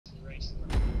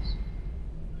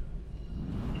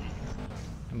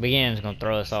Beginning's gonna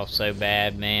throw us off so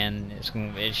bad, man.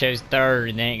 It shows third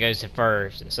and then it goes to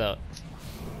first. It sucks.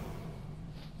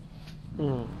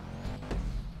 Mm.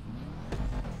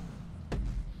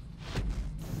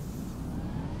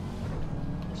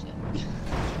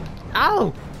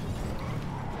 Oh!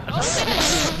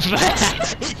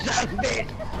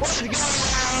 What's going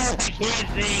on? I can't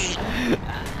see.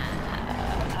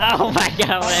 Oh my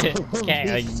god, what is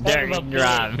Kaay, you dirty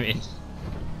driver.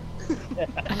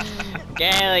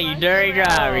 Kaay, you dirty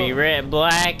driver, you red,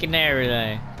 black, and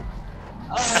everything.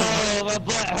 Oh, my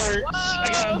butt hurts. I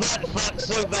got a butt fuck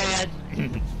so bad.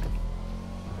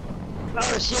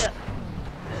 Oh shit.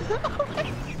 Oh my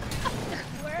god.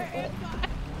 Where am I?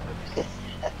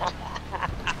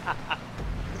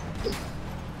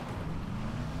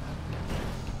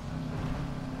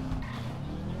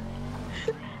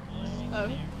 Oh,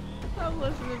 I'm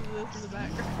listening to this in the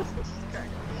background.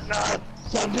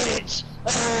 Son of a bitch.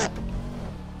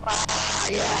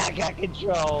 Yeah, I got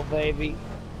control, baby.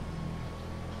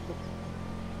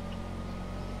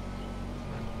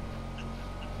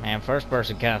 Man, first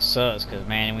person kind of sucks, cause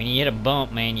man, when you hit a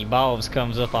bump, man, your balls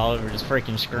comes up all over this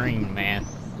freaking screen, man.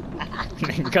 Black!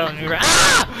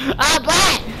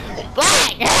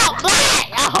 Black! Help! Black!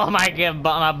 Oh my god,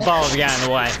 my balls got in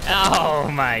the way. Oh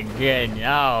my goodness.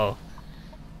 Oh.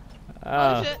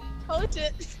 Oh shit. Oh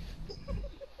shit.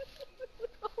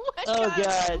 Oh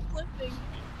god. I'm flipping.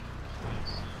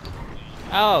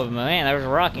 Oh man, there was a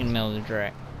rock in the middle of the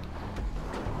track.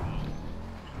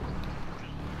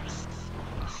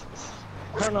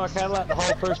 I don't know, I kinda like the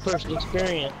whole first person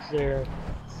experience there.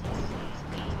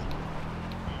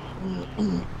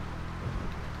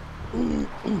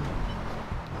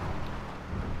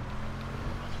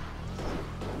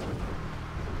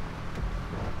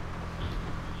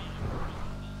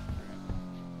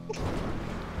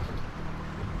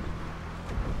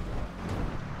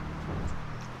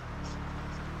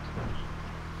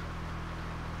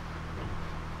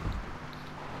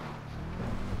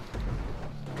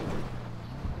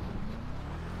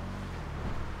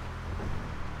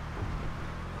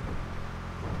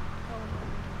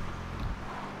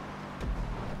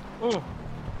 Mm.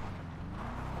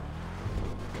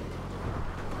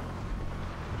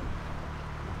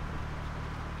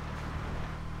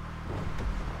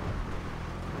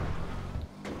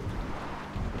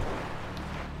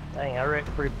 Dang, I wrecked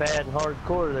pretty bad and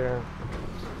hardcore there.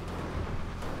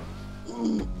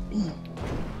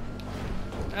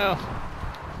 Oh.